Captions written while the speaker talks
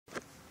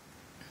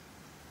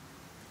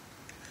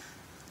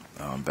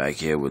Back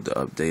here with the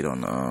update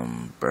on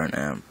the burnt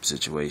amp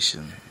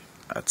situation.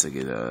 I took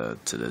it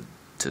to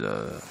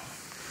the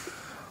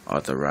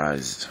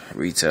authorized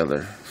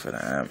retailer for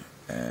the amp,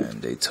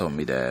 and they told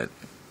me that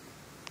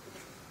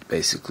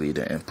basically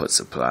the input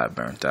supply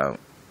burnt out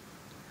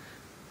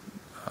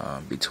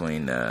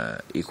between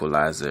the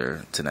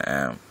equalizer to the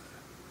amp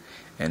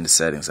and the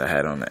settings I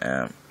had on the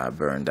amp. I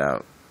burned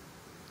out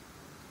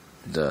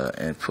the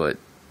input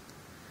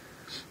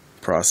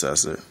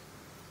processor,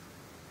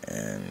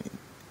 and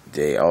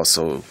they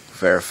also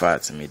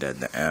verified to me that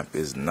the amp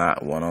is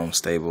not 1 ohm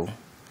stable.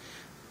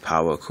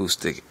 Power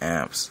acoustic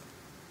amps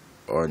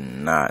are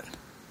not.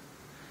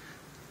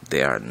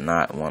 They are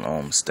not 1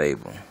 ohm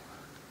stable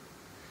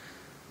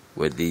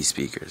with these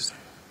speakers.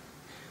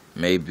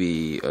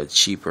 Maybe a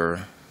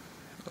cheaper,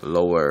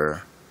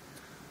 lower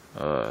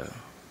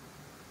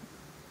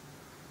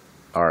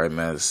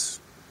RMS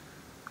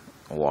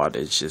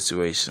wattage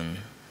situation,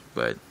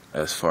 but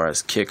as far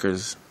as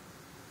kickers,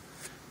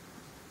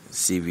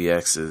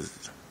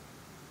 CVXs,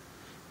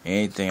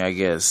 anything I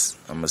guess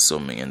I'm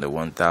assuming in the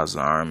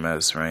 1000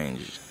 RMS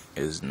range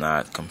is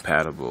not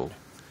compatible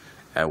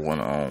at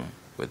 1 ohm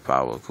with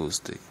power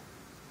acoustic.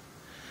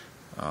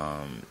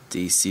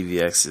 These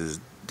CVXs,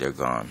 they're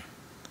gone.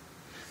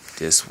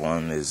 This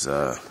one is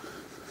you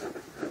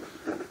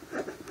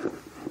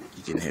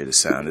can hear the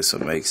sound this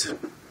one makes,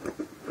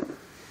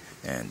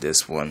 and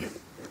this one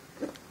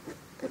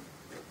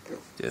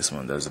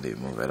doesn't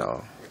even move at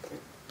all.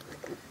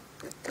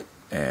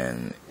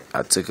 And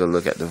I took a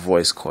look at the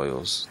voice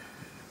coils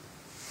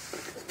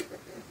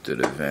through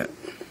the vent.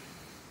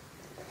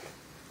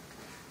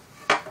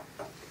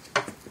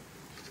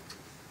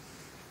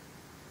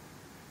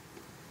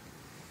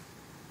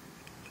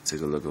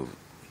 Took a look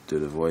through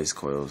the voice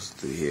coils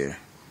through here.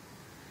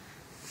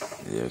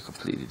 They're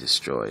completely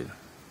destroyed.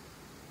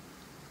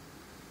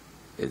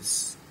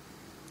 It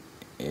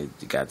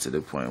got to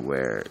the point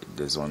where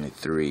there's only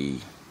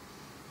three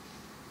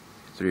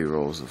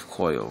rows of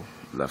coil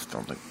left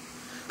on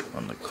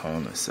the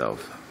cone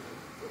itself.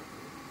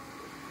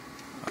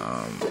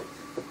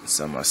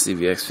 So my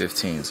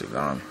CVX-15s are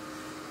gone.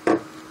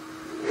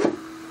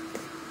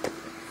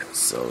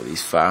 So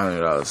these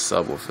 $500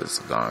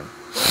 subwoofers are gone.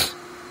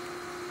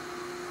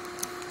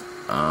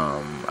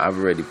 I've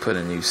already put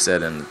a new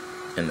set in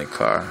the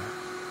car.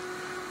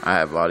 I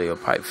have audio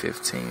pipe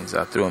 15s.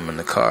 I threw them in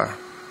the car,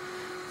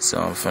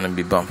 so I'm gonna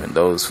be bumping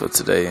those for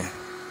today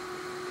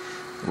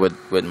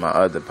with my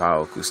other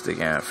power acoustic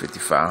amp,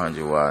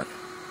 5500 watt.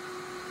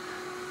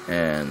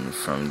 And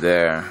from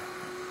there,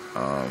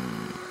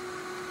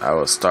 I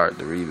will start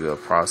the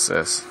rebuild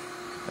process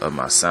of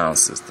my sound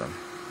system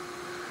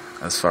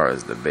as far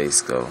as the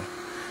bass go.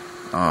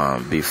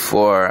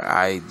 Before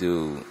I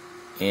do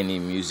any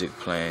music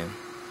playing,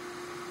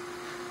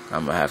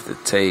 I'm gonna have to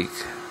take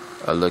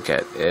a look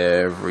at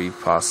every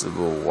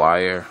possible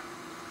wire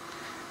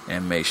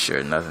and make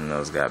sure nothing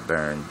else got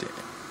burned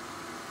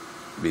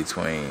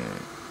between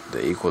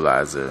the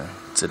equalizer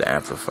to the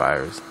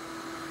amplifiers.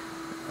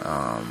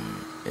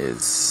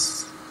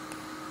 It's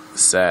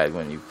sad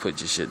when you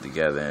put your shit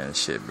together and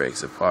shit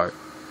breaks apart,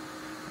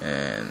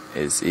 and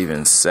it's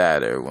even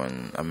sadder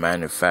when a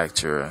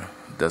manufacturer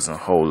doesn't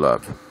hold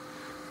up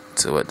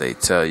to what they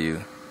tell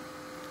you.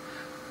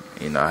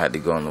 You know, I had to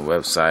go on the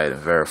website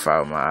and verify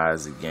with my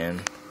eyes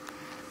again,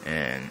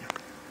 and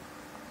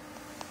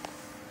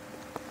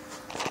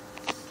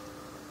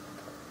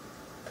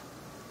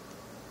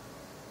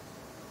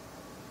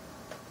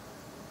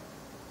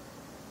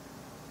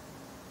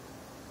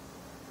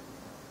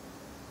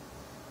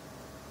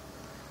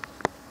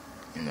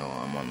you know,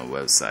 I'm on the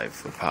website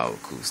for power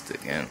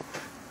acoustic, and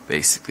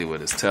basically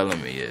what it's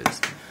telling me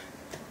is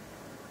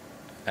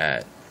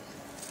at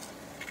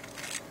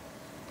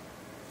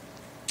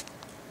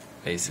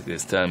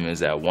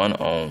 1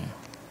 ohm,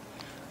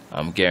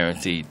 I'm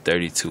guaranteed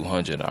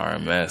 3200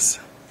 RMS.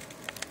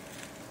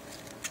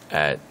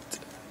 At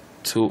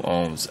 2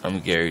 ohms,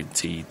 I'm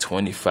guaranteed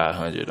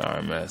 2500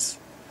 RMS.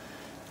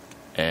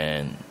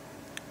 And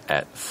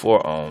at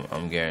 4 ohm,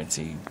 I'm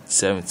guaranteed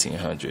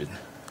 1700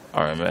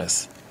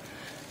 RMS.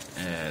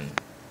 And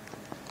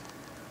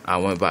I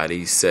went by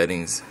these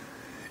settings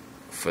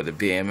for the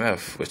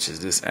BAMF, which is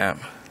this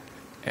amp,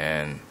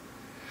 and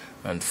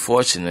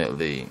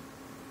unfortunately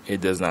it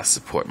does not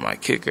support my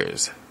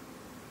kickers,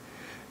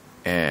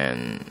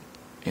 and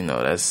you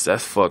know, that's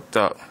fucked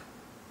up,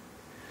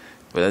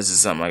 but that's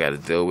just something I gotta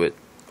deal with.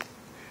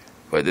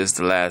 But this is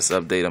the last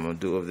update I'm gonna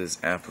do of this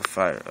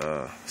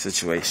amplifier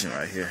situation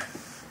right here.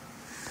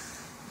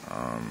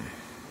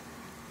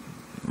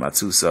 My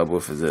 2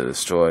 subwoofers are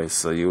destroyed,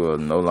 so you will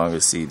no longer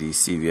see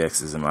these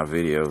CVXs in my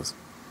videos.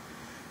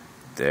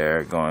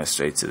 They're going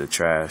straight to the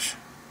trash.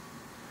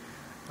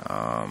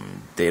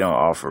 They don't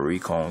offer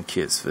recone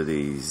kits for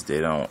these.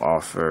 They don't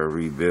offer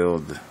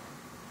rebuild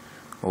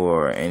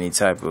or any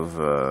type of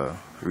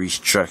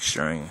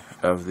restructuring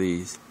of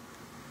these.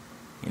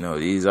 You know,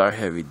 these are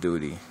heavy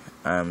duty.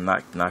 I am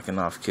not knocking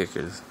off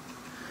kickers,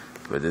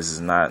 but this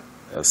is not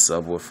a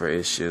subwoofer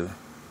issue.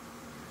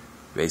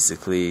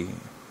 Basically,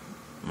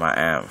 my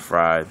amp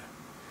fried,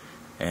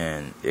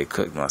 and it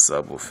cooked my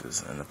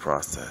subwoofers in the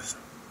process.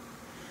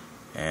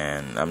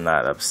 And I'm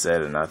not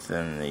upset or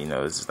nothing. You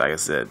know, it's just, like I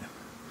said,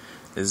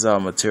 this is all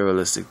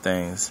materialistic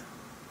things.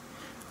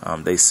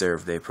 They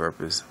serve their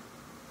purpose.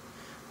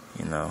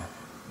 You know,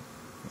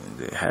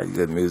 they had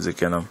good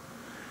music in them,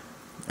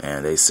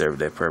 and they served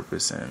their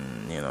purpose.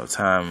 And you know,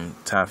 time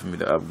for me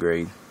to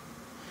upgrade.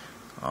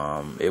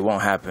 It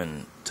won't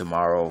happen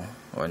tomorrow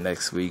or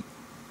next week,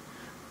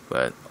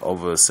 but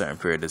over a certain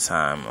period of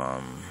time,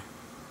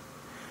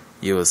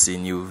 you will see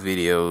new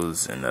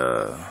videos and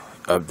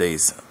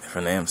updates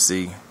from the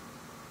MC.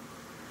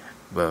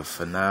 But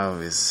for now,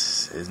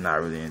 it's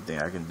not really anything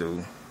I can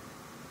do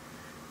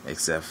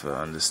except for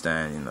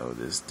understand, you know,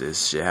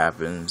 this shit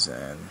happens,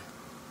 and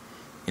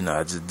you know,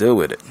 I just deal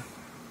with it.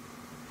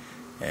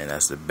 And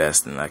that's the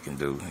best thing I can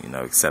do, you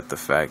know, accept the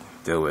fact,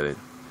 deal with it,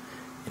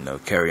 you know,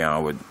 carry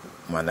on with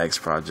my next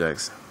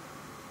projects.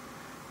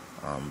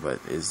 But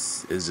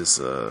it's just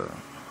a,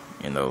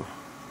 you know,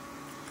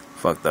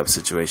 fucked up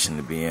situation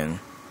to be in.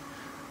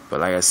 But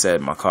like I said,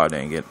 my car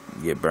didn't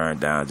get burned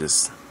down,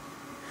 just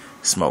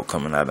smoke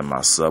coming out of my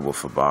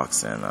subwoofer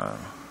box, and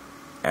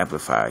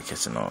amplifier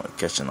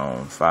catching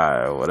on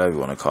fire, or whatever you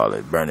want to call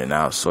it, burning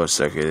out, short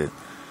circuited,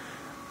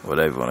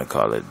 whatever you want to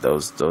call it.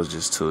 Those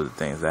just two of the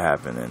things that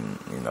happened. And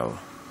you know,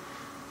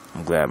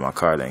 I'm glad my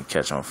car didn't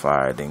catch on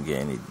fire, didn't get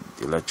any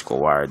electrical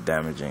wire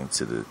damaging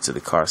to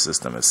the car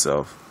system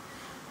itself.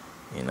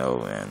 You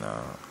know, and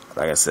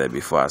like I said,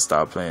 before I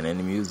start playing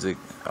any music,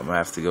 I'm gonna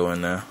have to go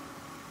in there,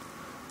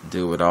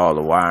 deal with all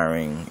the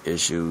wiring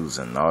issues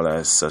and all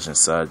that such and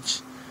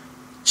such.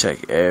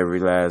 Check every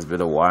last bit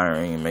of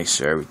wiring and make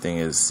sure everything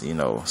is, you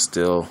know,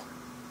 still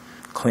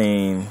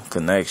clean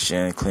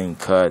connection, clean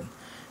cut.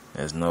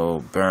 There's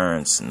no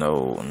burns,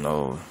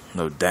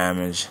 no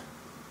damage,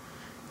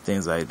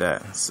 things like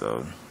that.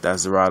 So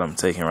that's the route I'm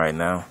taking right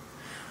now.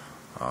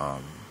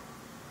 Like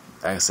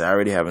I said, I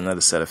already have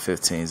another set of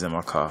 15s in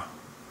my car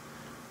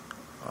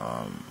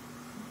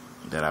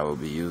that I will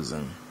be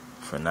using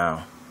for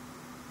now.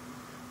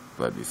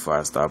 But before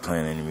I start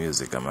playing any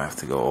music, I'm gonna have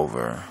to go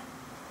over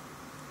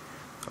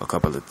a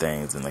couple of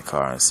things in the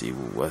car and see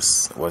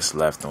what's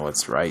left and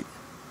what's right,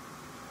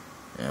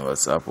 and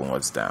what's up and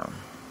what's down.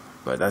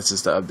 But that's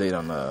just the update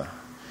on the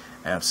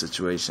amp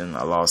situation.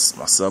 I lost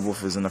my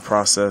subwoofers in the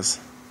process.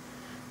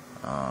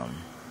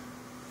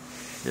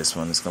 This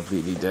one is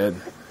completely dead,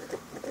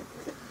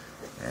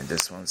 and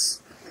this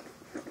one's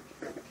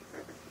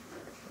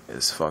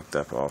fucked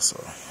up also.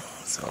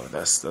 So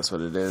that's what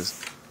it is,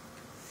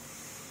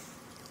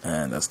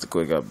 and that's the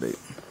quick update.